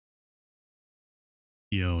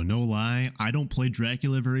Yo, no lie, I don't play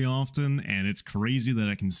Dracula very often, and it's crazy that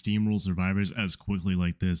I can steamroll survivors as quickly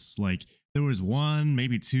like this. Like, there was one,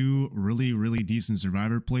 maybe two really decent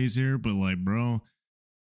survivor plays here, but like, bro,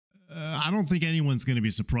 I don't think anyone's gonna be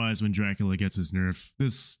surprised when Dracula gets his nerf.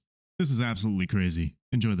 This is absolutely crazy.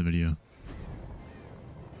 Enjoy the video.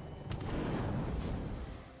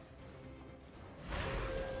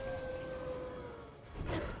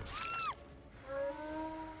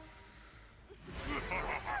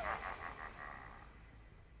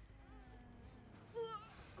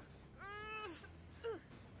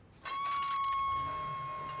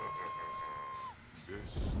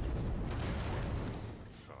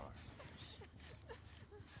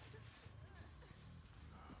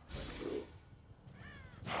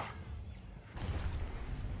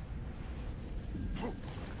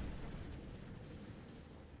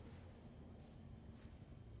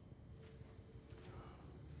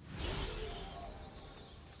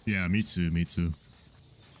 Yeah, me too, me too.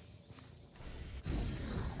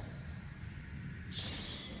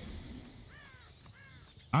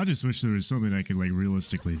 I just wish there was something I could like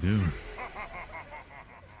realistically do.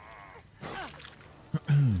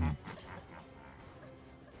 I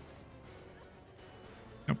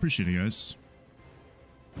appreciate it, guys.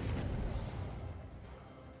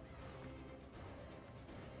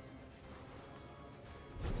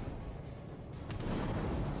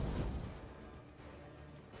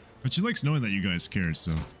 But she likes knowing that you guys care,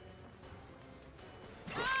 so.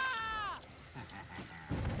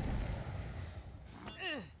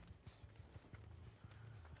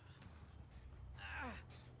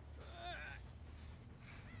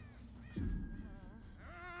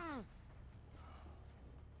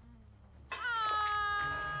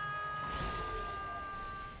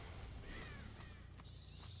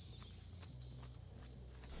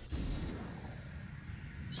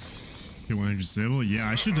 Okay, 100 stable. Yeah,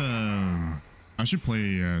 I should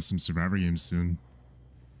play some Survivor games soon.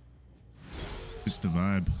 Just to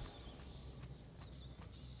vibe.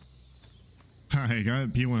 I got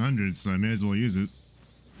P100, so I may as well use it.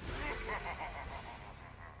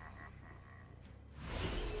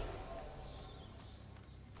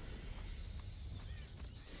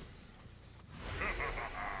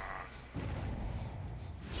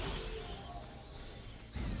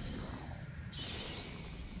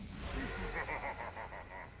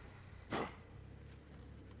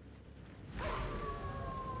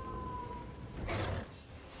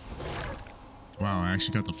 Wow, I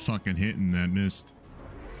actually got the fucking hit and that missed.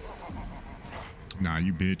 Nah,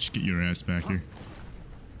 you bitch. Get your ass back here.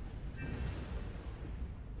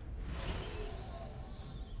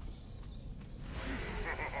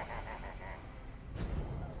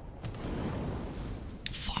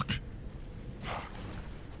 Fuck.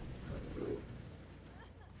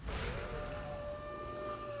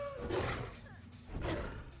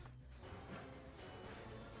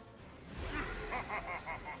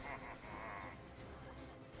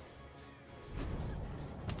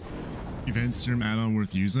 Event stream add-on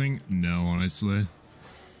worth using? No, honestly.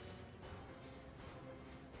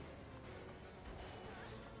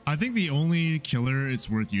 I think the only killer it's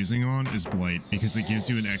worth using on is Blight, because it gives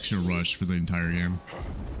you an extra rush for the entire game.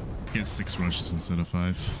 You get 6 rushes instead of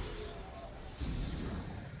 5.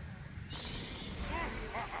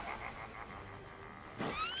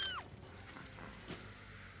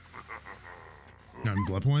 Not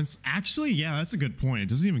blood points? Actually, yeah, that's a good point. It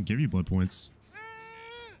doesn't even give you blood points.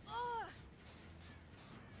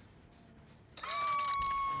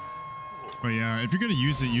 But yeah, if you're gonna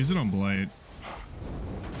use it on Blight.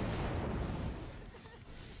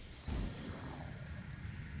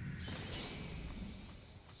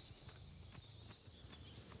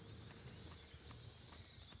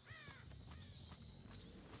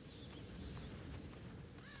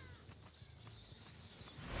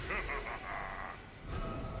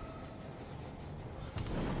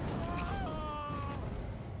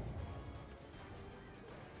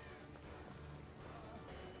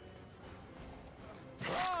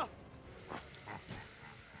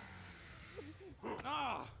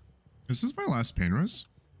 This is my last pain res.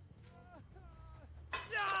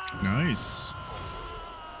 Nice.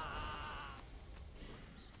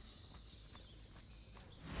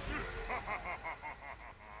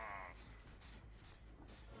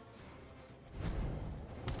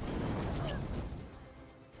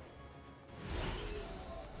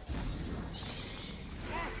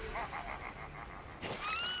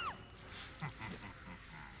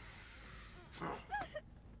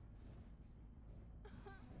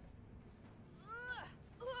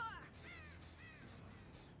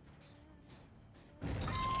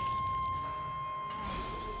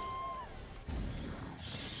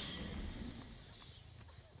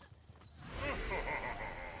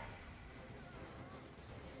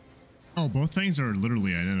 Oh, both things are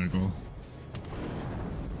literally identical.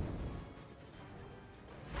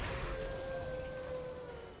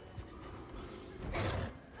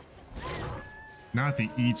 Not the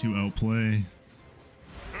E2 outplay.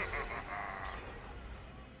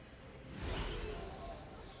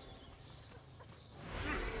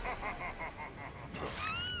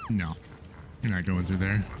 No, you're not going through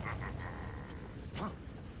there.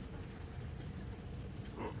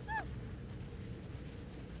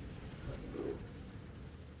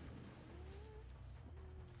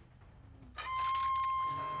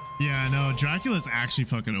 Yeah, no, Dracula's actually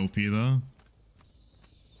fucking OP though.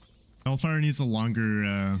 Hellfire needs a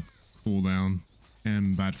longer cooldown,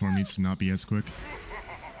 and bad form needs to not be as quick.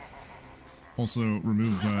 Also,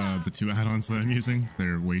 remove the 2 add-ons that I'm using.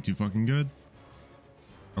 They're way too fucking good.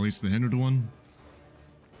 At least the hindered one.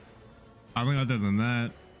 I think other than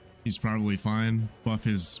that, he's probably fine. Buff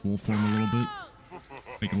his wolf form a little bit.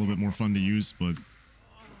 Make it a little bit more fun to use, but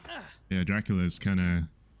yeah, Dracula is kind of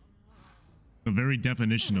the very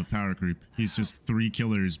definition of power creep. He's just 3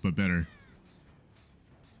 killers, but better.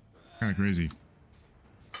 Kind of crazy.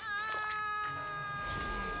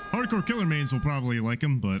 Hardcore killer mains will probably like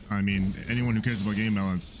him, but I mean, anyone who cares about game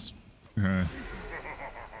balance,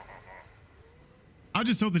 I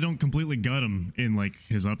just hope they don't completely gut him in like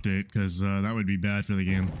his update, because that would be bad for the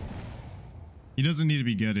game. He doesn't need to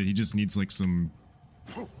be gutted. He just needs like some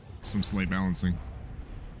slight balancing.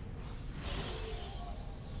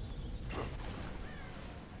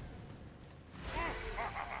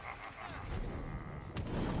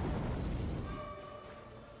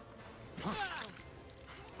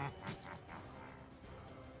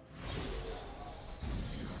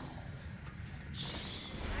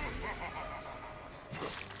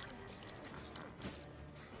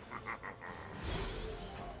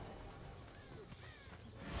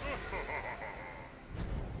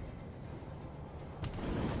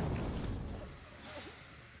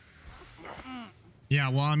 Yeah,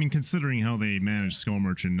 well, I mean, considering how they managed Skull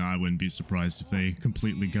Merchant, I wouldn't be surprised if they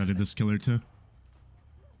completely gutted this killer too.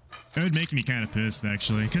 It would make me kind of pissed,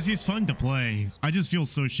 actually, because he's fun to play. I just feel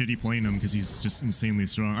so shitty playing him because he's just insanely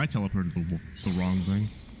strong. I teleported the wrong thing.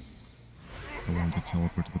 I wanted to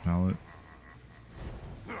teleport to the pallet.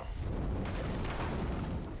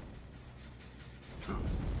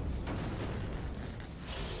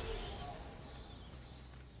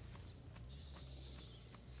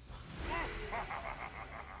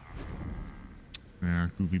 Yeah,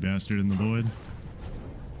 goofy bastard in the void.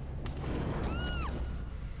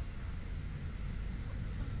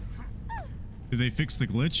 Did they fix the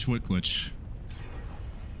glitch? What glitch?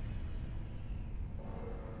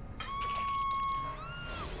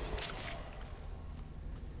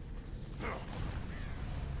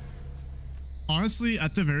 Honestly,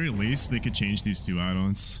 at the very least, they could change these 2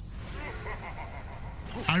 add-ons.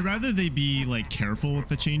 I'd rather they be like careful with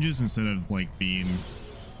the changes instead of like being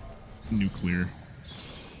nuclear.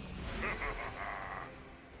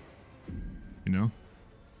 You know?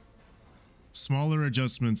 Smaller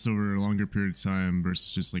adjustments over a longer period of time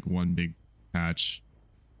versus just like one big patch.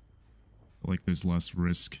 Like there's less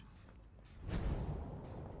risk.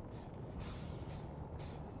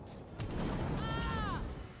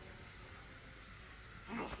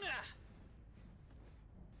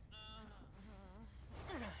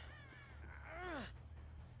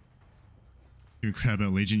 You grab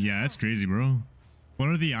out Legion. Yeah, that's crazy, bro. What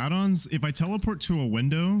are the add-ons? If I teleport to a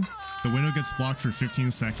window, the window gets blocked for 15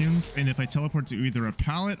 seconds. And if I teleport to either a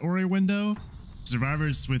pallet or a window,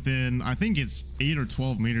 survivors within, I think it's 8 or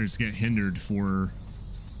 12 meters get hindered for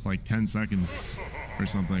like 10 seconds or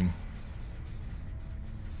something.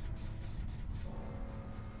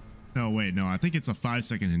 No, wait, no, I think it's a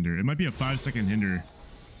 5-second hinder. It might be a 5-second hinder.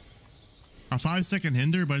 A 5-second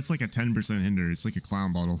hinder, but it's like a 10% hinder. It's like a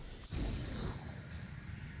clown bottle.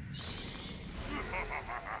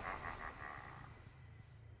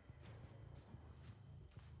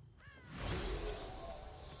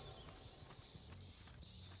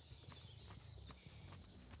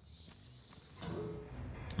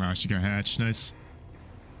 Ah, she got hatched. Nice.